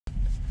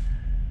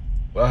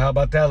Well, how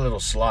about that little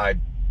slide?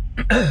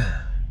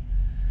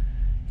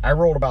 I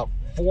rolled about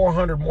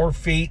 400 more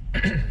feet,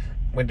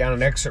 went down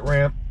an exit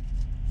ramp,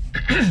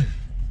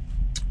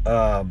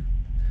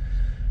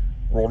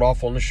 rolled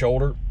off on the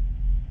shoulder.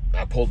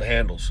 I pulled the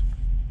handles.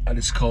 I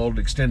just called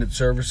extended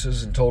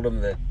services and told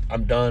them that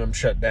I'm done, I'm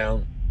shut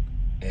down.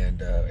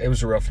 And it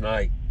was a rough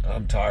night.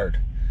 I'm tired.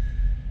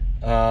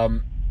 That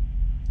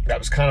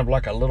was kind of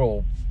like a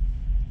little,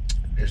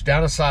 it was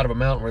down the side of a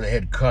mountain where they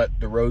had cut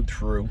the road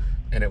through,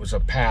 and it was a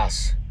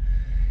pass.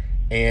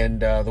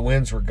 And the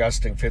winds were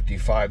gusting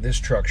 55. This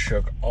truck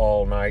shook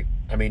all night.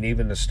 I mean,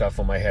 even the stuff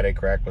on my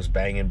headache rack was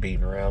banging,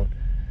 beating around.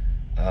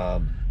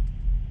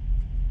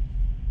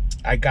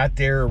 I got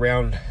there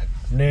around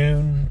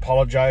noon,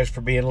 apologized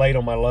for being late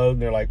on my load,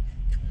 and they're like,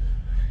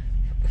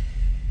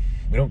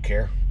 we don't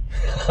care.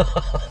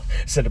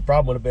 Said the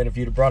problem would have been if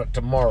you'd have brought it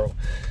tomorrow.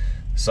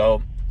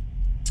 So,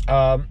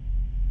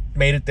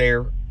 made it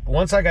there.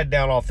 Once I got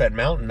down off that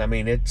mountain, I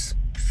mean,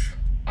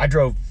 I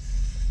drove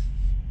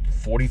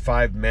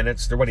 45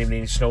 minutes. There wasn't even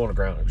any snow on the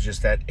ground. It was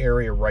just that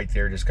area right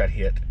there just got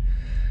hit.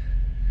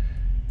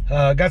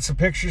 Got some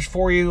pictures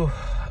for you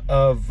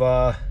of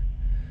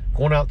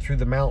going out through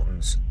the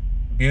mountains.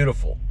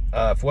 Beautiful.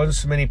 If there wasn't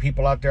so many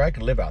people out there, I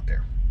could live out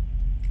there.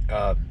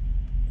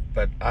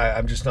 But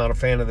I'm just not a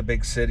fan of the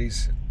big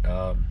cities.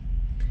 I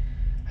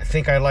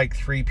think I like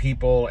 3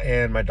 people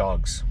and my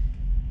dogs.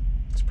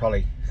 It's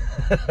probably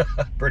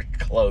pretty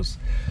close.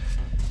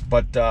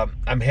 But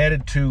I'm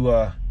headed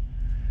to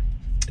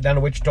down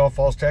to Wichita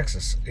Falls,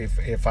 Texas.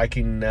 If I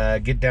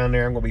can get down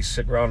there, I'm going to be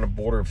sitting around the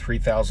border of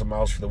 3,000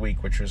 miles for the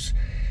week, which is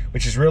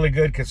really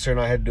good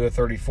considering I had to do a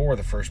 34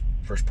 the first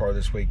part of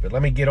this week. But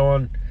let me get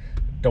on.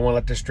 Don't want to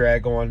let this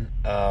drag on.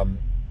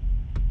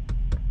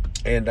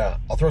 And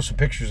I'll throw some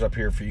pictures up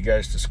here for you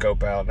guys to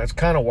scope out. And that's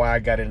kind of why I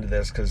got into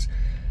this, because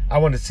I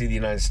wanted to see the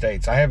United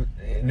States.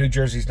 New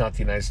Jersey's not the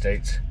United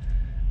States.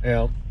 You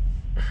know,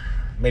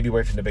 maybe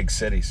away from the big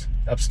cities.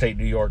 Upstate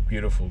New York,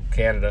 beautiful.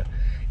 Canada,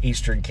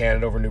 Eastern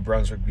Canada over New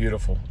Brunswick,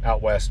 beautiful.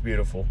 Out west,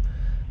 beautiful.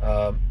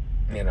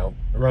 You know,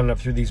 running up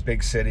through these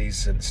big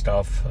cities and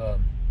stuff.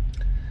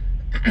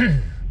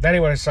 That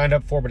ain't what I signed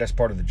up for, but that's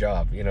part of the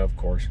job, you know, of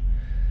course.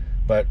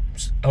 But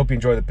I hope you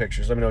enjoy the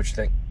pictures. Let me know what you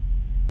think.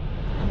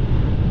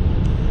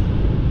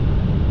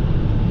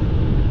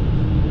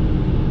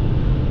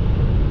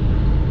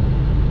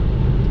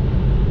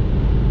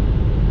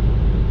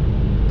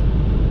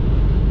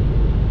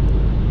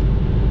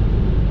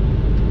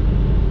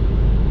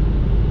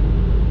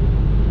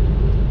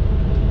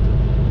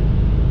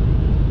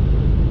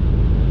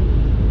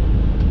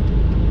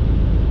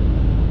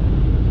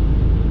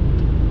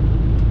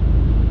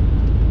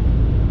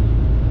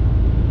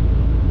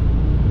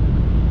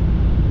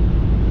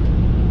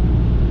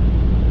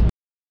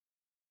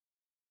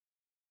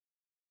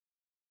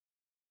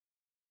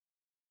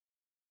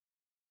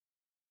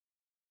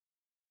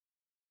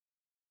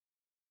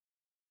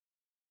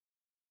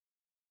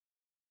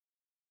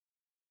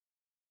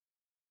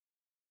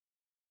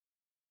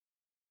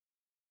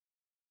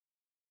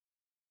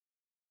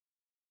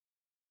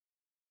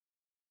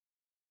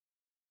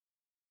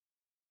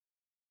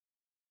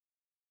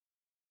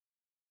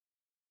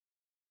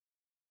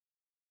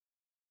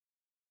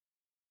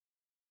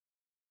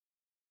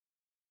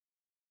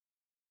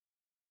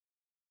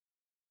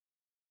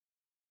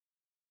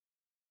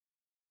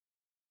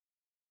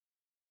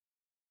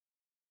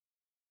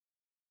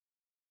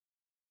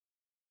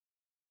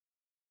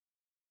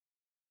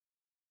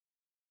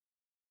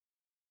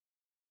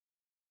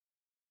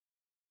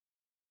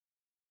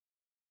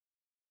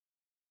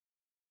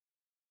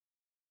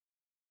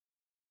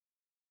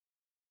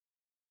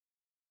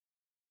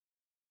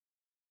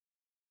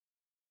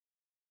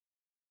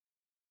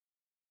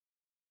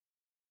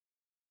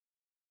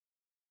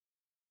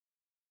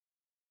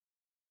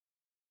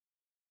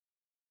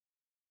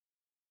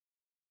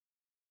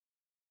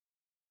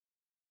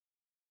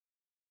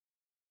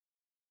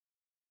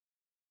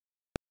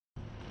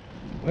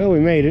 Well,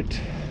 we made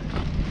it.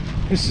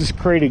 This is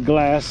crated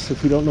glass.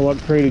 If you don't know what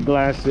crated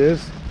glass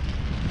is,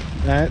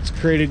 that's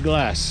crated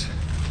glass.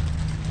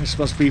 This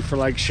must be for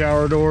like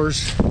shower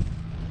doors,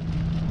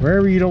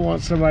 wherever you don't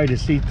want somebody to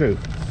see through.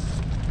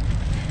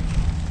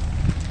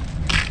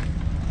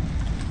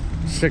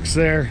 6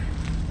 there,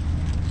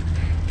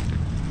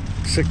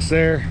 6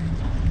 there,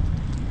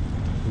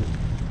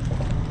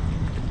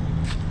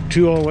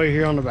 2 all the way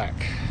here on the back,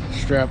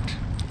 strapped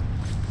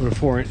with a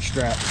 4-inch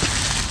strap.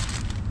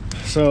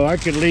 So I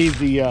could leave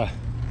the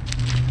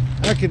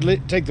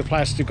take the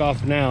plastic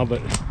off now,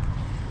 but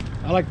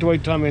I like to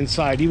wait till I'm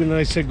inside. Even though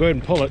they said go ahead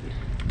and pull it,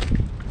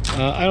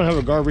 I don't have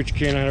a garbage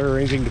can or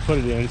anything to put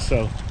it in,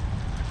 so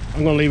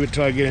I'm gonna leave it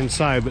till I get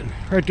inside. But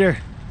right there,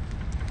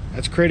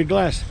 that's crated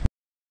glass.